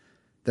chicken.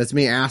 That's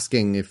me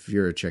asking if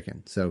you're a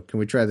chicken. So can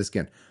we try this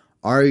again?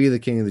 Are you the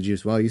king of the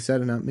Jews? Well, you said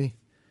it, not me.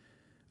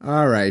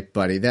 All right,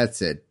 buddy,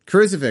 that's it.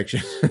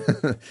 Crucifixion.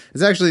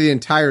 It's actually the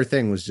entire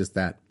thing was just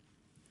that.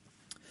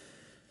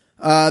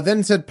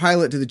 Then said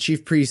Pilate to the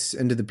chief priests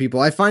and to the people,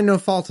 I find no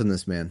fault in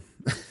this man.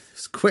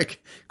 It's quick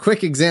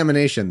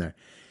examination there.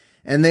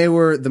 And they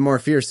were the more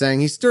fierce, saying,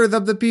 He stirreth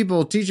up the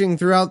people, teaching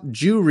throughout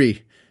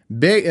Jewry,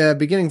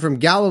 beginning from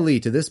Galilee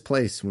to this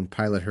place. When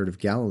Pilate heard of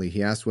Galilee,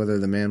 he asked whether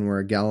the man were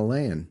a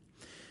Galilean.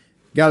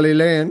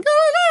 Galilean.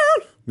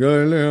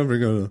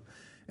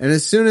 And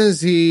as soon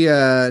as he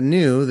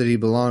knew that he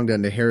belonged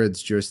unto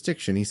Herod's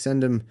jurisdiction, he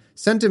sent him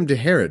to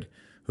Herod,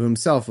 who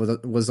himself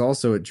was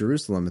also at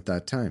Jerusalem at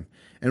that time.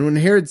 And when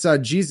Herod saw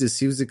Jesus,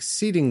 he was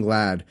exceeding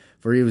glad,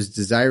 for he was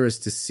desirous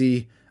to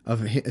see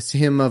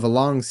him of a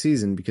long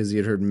season, because he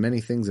had heard many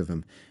things of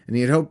him, and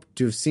he had hoped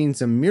to have seen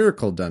some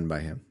miracle done by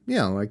him.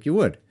 Yeah, like you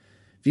would.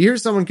 If you hear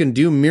someone can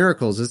do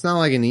miracles, it's not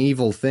like an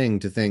evil thing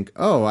to think,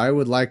 oh, I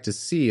would like to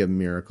see a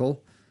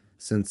miracle,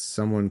 since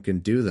someone can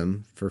do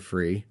them for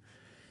free.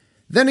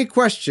 Then he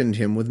questioned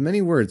him with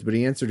many words, but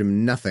he answered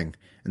him nothing.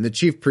 And the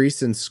chief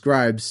priests and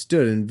scribes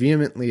stood and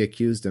vehemently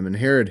accused him. And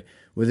Herod,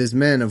 with his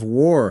men of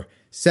war,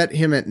 set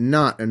him at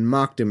naught and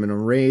mocked him and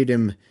arrayed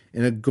him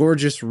in a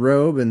gorgeous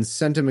robe and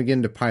sent him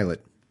again to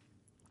Pilate.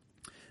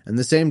 And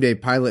the same day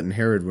Pilate and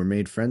Herod were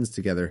made friends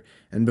together,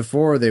 and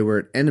before they were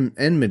at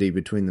enmity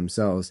between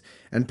themselves.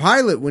 And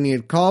Pilate, when he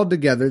had called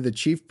together the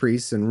chief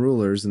priests and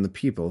rulers and the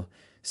people,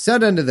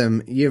 said unto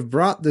them, Ye have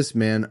brought this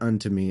man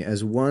unto me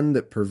as one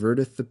that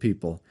perverteth the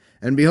people.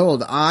 And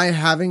behold, I,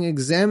 having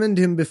examined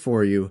him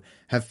before you,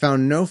 have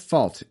found no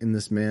fault in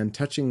this man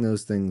touching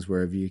those things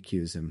whereof ye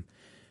accuse him.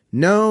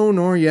 No,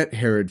 nor yet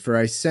Herod, for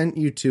I sent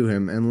you to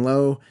him, and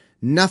lo,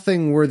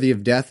 nothing worthy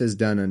of death is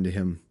done unto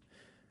him.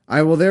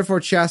 I will therefore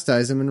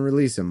chastise him and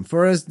release him,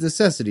 for as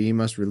necessity he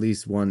must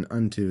release one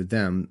unto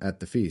them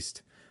at the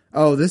feast.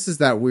 Oh, this is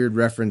that weird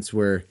reference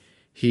where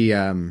he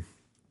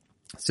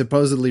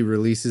supposedly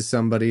releases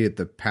somebody at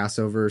the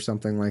Passover or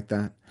something like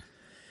that.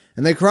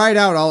 And they cried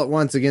out all at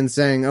once again,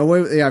 saying,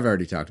 Away, I've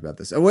already talked about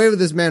this. Away with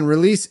this man,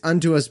 release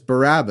unto us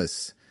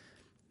Barabbas,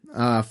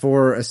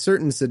 for a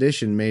certain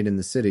sedition made in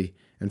the city,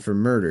 and for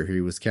murder he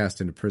was cast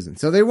into prison.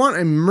 So they want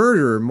a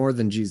murderer more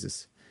than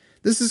Jesus.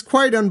 This is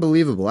quite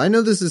unbelievable. I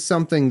know this is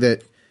something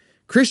that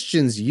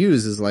Christians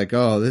use as like,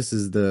 oh, this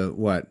is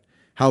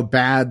how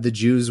bad the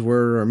Jews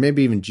were, or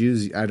maybe even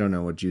Jews, I don't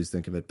know what Jews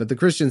think of it, but the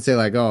Christians say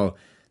like, oh,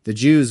 the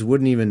Jews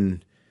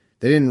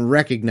they didn't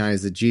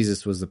recognize that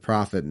Jesus was the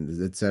prophet,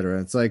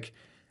 etc. It's like,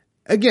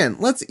 again,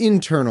 let's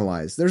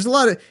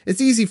internalize.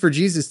 It's easy for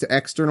Jesus to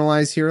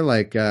externalize here,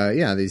 like,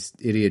 these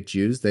idiot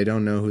Jews, they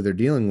don't know who they're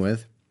dealing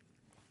with.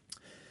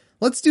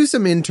 Let's do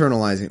some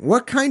internalizing.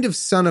 What kind of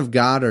son of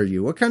God are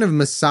you? What kind of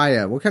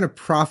Messiah? What kind of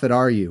prophet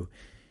are you?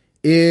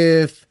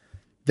 If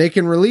they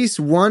can release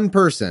one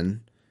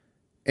person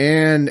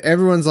and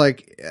everyone's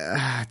like,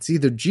 it's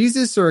either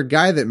Jesus or a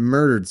guy that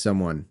murdered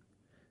someone.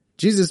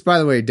 Jesus, by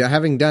the way,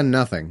 having done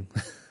nothing.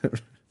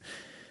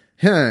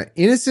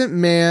 Innocent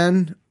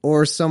man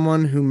or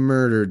someone who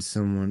murdered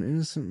someone.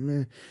 Innocent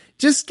man.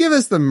 Just give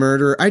us the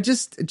murder.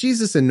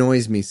 Jesus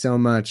annoys me so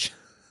much.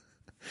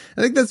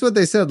 I think that's what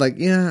they said. Like,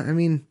 yeah, I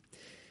mean,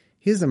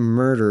 he's a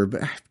murderer,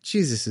 but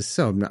Jesus is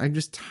so, I'm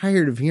just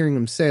tired of hearing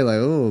him say like,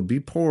 oh, be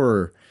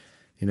poor,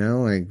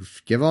 like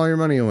give all your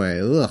money away.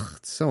 Ugh,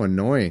 it's so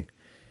annoying.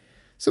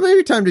 So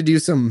maybe time to do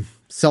some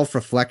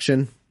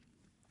self-reflection.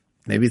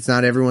 Maybe it's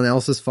not everyone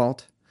else's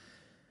fault.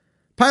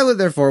 Pilate,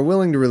 therefore,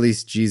 willing to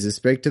release Jesus,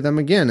 spake to them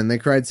again, and they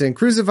cried, saying,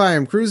 Crucify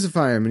him,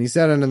 crucify him. And he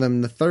said unto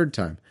them the third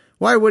time,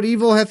 Why, what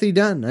evil hath he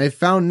done? I have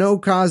found no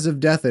cause of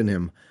death in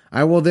him.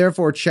 I will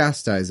therefore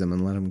chastise him,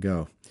 and let him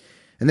go.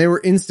 And they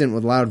were instant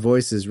with loud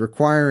voices,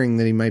 requiring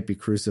that he might be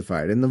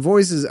crucified. And the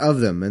voices of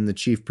them and the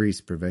chief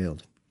priests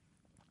prevailed.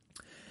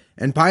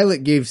 And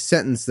Pilate gave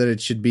sentence that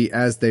it should be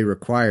as they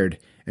required.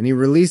 And he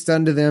released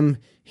unto them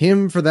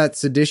him for that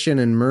sedition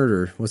and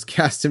murder was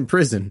cast in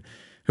prison,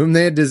 whom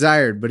they had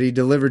desired, but he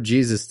delivered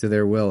Jesus to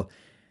their will.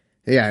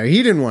 Yeah,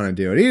 he didn't want to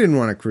do it. He didn't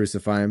want to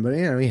crucify him, but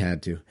he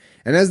had to.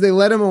 And as they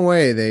led him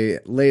away, they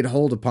laid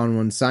hold upon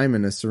one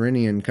Simon, a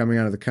Cyrenian, coming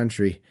out of the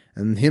country,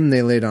 and him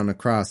they laid on a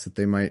cross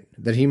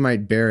that he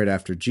might bear it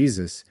after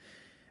Jesus.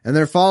 And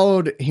there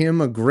followed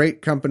him a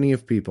great company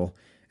of people,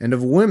 and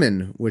of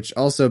women, which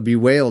also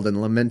bewailed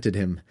and lamented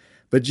him.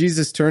 But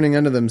Jesus, turning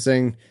unto them,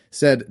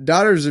 said,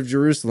 Daughters of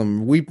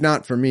Jerusalem, weep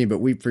not for me, but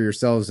weep for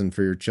yourselves and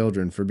for your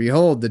children. For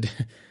behold, and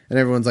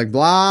everyone's like,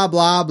 blah,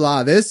 blah,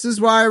 blah. This is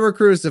why we're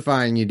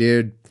crucifying you,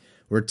 dude.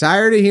 We're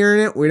tired of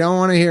hearing it. We don't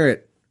want to hear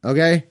it.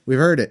 Okay? We've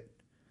heard it.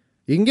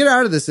 You can get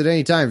out of this at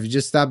any time if you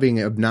just stop being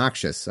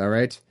obnoxious, all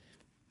right?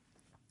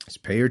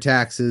 Just pay your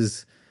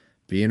taxes.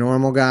 Be a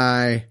normal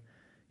guy.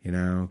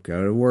 Go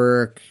to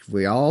work.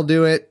 We all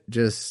do it.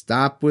 Just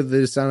stop with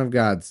the Son of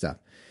God stuff.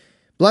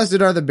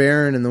 Blessed are the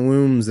barren and the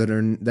wombs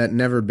that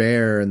never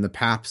bear, and the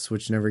paps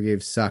which never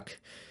gave suck.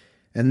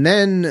 And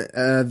then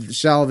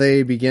shall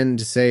they begin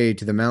to say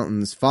to the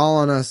mountains, Fall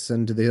on us,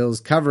 and to the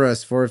hills, cover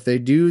us. For if they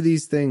do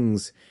these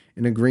things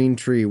in a green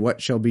tree, what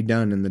shall be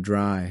done in the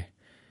dry?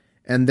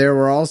 And there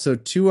were also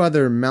 2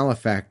 other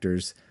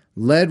malefactors,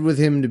 led with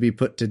him to be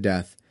put to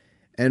death.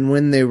 And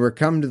when they were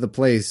come to the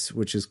place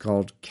which is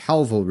called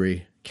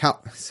Calvary,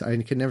 I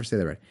can never say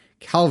that right.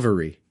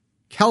 Calvary.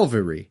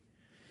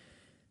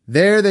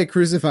 There they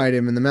crucified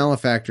him, and the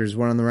malefactors,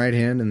 one on the right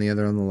hand and the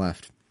other on the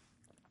left.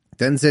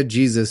 Then said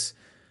Jesus,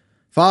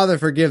 Father,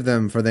 forgive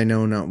them, for they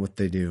know not what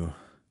they do.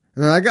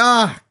 And they're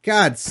like,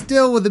 God,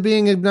 still with the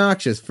being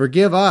obnoxious.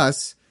 Forgive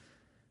us.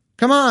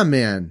 Come on,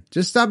 man.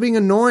 Just stop being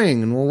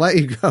annoying, and we'll let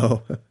you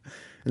go.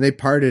 And they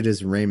parted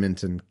his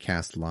raiment and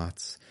cast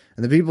lots.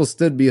 And the people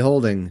stood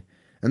beholding.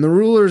 And the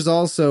rulers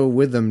also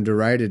with them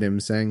derided him,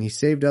 saying, He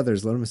saved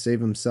others, let him save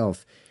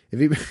himself. If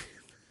he...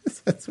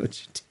 That's what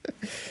you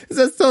do.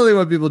 That's totally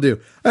what people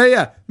do. Oh,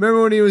 yeah.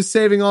 Remember when he was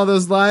saving all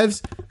those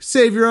lives?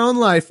 Save your own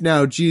life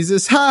now,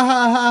 Jesus. Ha,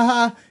 ha, ha,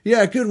 ha.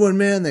 Yeah, good one,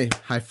 man. They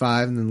high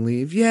five and then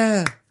leave.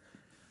 Yeah.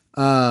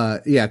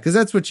 Yeah, because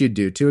that's what you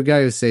do to a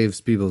guy who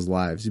saves people's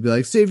lives. You'd be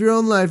like, save your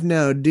own life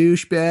now,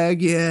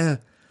 douchebag. Yeah.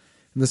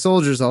 And the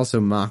soldiers also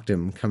mocked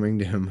him, coming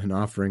to him and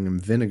offering him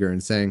vinegar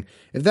and saying,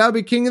 If thou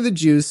be king of the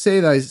Jews,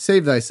 save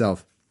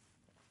thyself.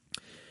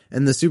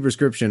 And the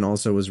superscription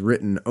also was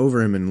written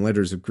over him in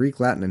letters of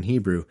Greek, Latin, and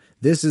Hebrew,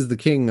 This is the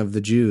King of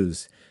the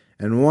Jews.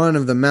 And one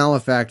of the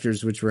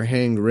malefactors which were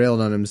hanged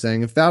railed on him,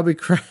 saying, If thou be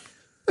Christ...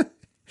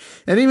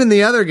 And even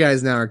the other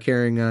guys now are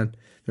carrying on.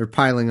 They're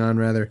piling on,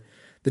 rather.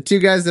 The 2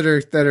 guys that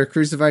are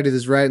crucified to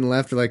his right and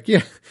left are like,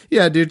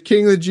 Yeah, dude,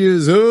 King of the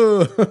Jews.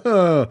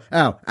 Oh,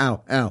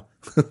 ow.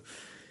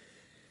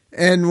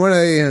 And what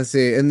did I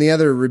say? And the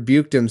other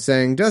rebuked him,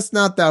 saying, Dost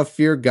not thou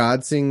fear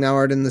God, seeing thou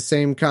art in the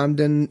same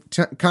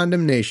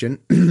condemnation?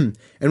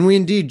 And we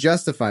indeed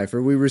justify,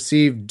 for we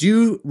receive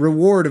due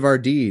reward of our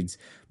deeds.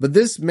 But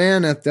this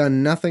man hath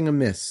done nothing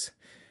amiss.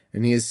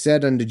 And he has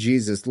said unto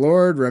Jesus,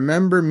 Lord,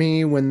 remember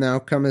me when thou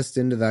comest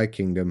into thy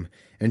kingdom.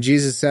 And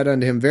Jesus said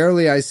unto him,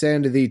 Verily I say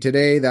unto thee,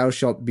 today thou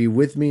shalt be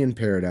with me in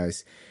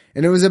paradise.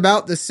 And it was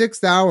about the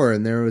 6th hour,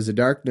 and there was a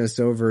darkness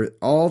over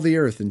all the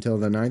earth until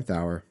the 9th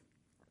hour.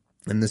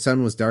 And the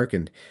sun was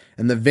darkened,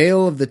 and the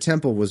veil of the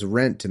temple was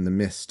rent in the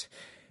midst.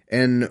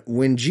 And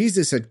when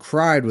Jesus had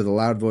cried with a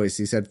loud voice,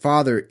 he said,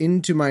 Father,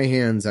 into my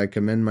hands I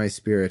commend my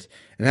spirit.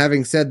 And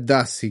having said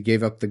thus, he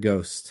gave up the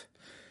ghost.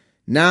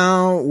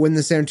 Now, when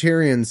the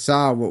centurion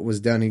saw what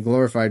was done, he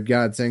glorified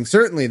God, saying,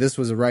 Certainly this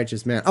was a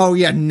righteous man. Oh,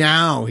 yeah,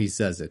 now he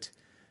says it.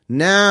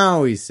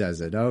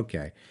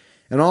 Okay.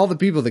 And all the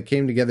people that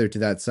came together to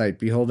that sight,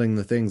 beholding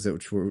the things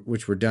which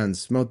were done,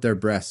 smote their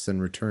breasts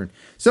and returned.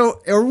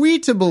 So, are we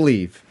to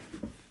believe?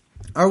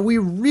 Are we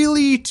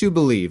really to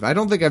believe? I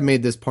don't think I've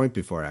made this point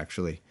before,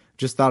 actually.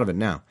 Just thought of it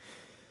now.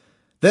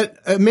 That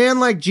a man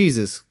like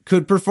Jesus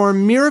could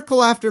perform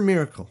miracle after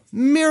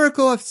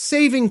miracle of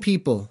saving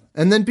people,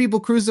 and then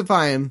people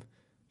crucify him.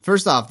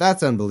 First off,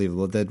 that's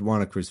unbelievable. They'd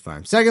want to crucify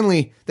him.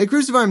 Secondly, they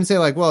crucify him and say,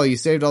 like, well, you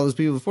saved all those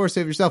people before,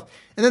 save yourself.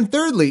 And then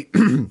thirdly,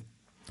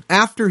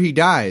 after he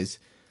dies,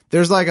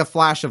 there's like a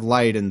flash of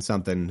light and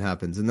something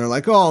happens. And they're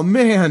like, oh,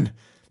 man,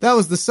 that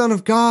was the Son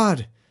of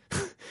God.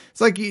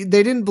 It's like they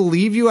didn't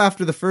believe you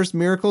after the first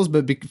miracles,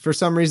 but for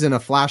some reason, a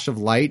flash of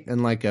light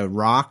and like a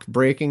rock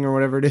breaking or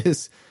whatever it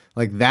is,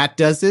 like that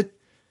does it.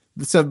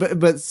 So,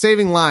 but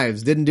saving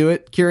lives didn't do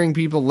it. Curing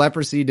people,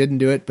 leprosy didn't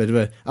do it.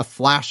 But a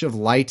flash of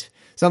light,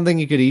 something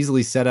you could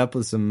easily set up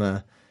with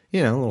some,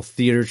 little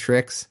theater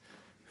tricks.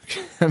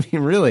 I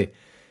mean, really.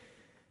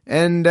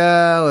 And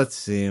let's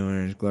see,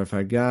 where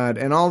glorified God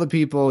and all the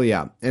people,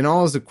 and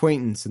all his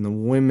acquaintance and the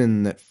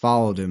women that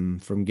followed him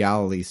from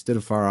Galilee stood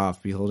afar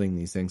off, beholding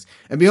these things.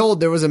 And behold,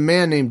 there was a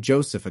man named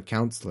Joseph, a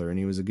counselor, and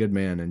he was a good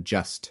man and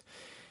just.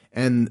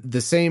 And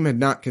the same had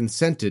not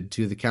consented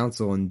to the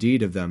counsel and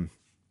deed of them.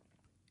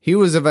 He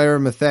was of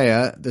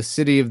Arimathea, the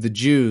city of the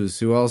Jews,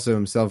 who also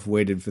himself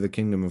waited for the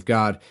kingdom of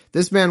God.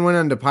 This man went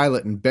unto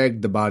Pilate and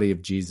begged the body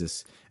of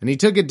Jesus. And he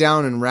took it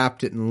down and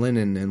wrapped it in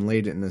linen and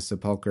laid it in a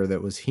sepulchre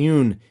that was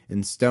hewn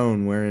in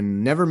stone,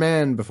 wherein never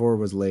man before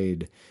was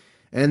laid.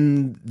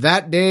 And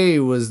that day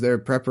was their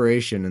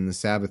preparation, and the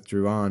Sabbath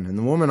drew on. And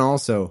the women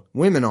also,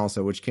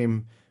 which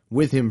came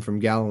with him from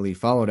Galilee,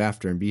 followed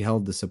after and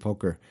beheld the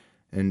sepulchre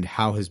and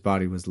how his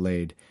body was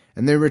laid.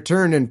 And they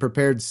returned and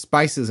prepared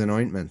spices and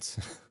ointments.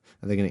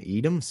 Are they going to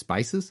eat them?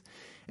 Spices?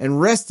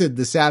 And rested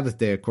the Sabbath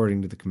day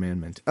according to the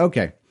commandment.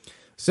 Okay,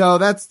 so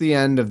that's the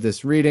end of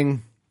this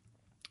reading.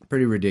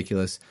 Pretty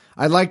ridiculous.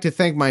 I'd like to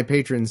thank my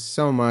patrons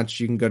so much.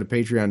 You can go to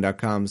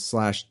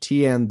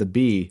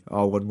patreon.com/TNTheB,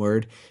 all one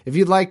word, if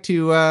you'd like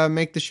to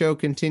make the show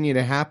continue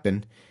to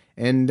happen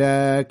and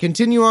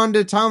continue on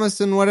to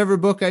Thomas and whatever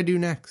book I do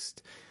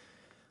next.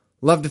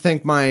 Love to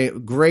thank my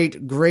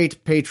great,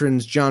 great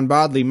patrons, John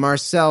Bodley,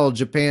 Marcel,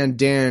 Japan,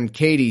 Dan,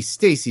 Katie,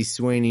 Stacy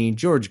Swaney,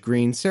 George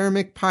Green, Sarah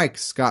McPike,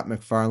 Scott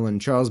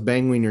McFarland, Charles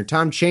Bangwiener,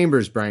 Tom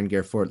Chambers, Brian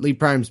Gerfort, Lee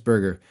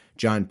Primesberger,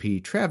 John P.,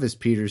 Travis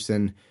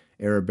Peterson,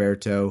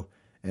 Heriberto,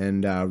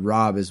 and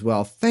Rob as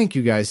well. Thank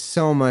you guys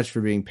so much for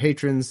being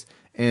patrons.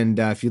 And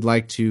if you'd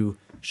like to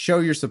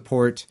show your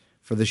support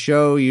for the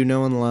show you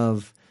know and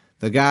love,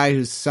 the guy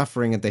who's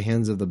suffering at the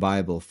hands of the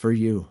Bible, for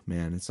you,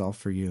 man, it's all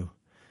for you.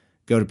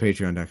 Go to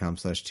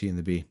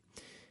patreon.com/TNTheB.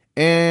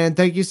 And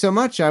thank you so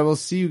much. I will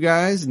see you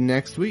guys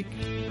next week.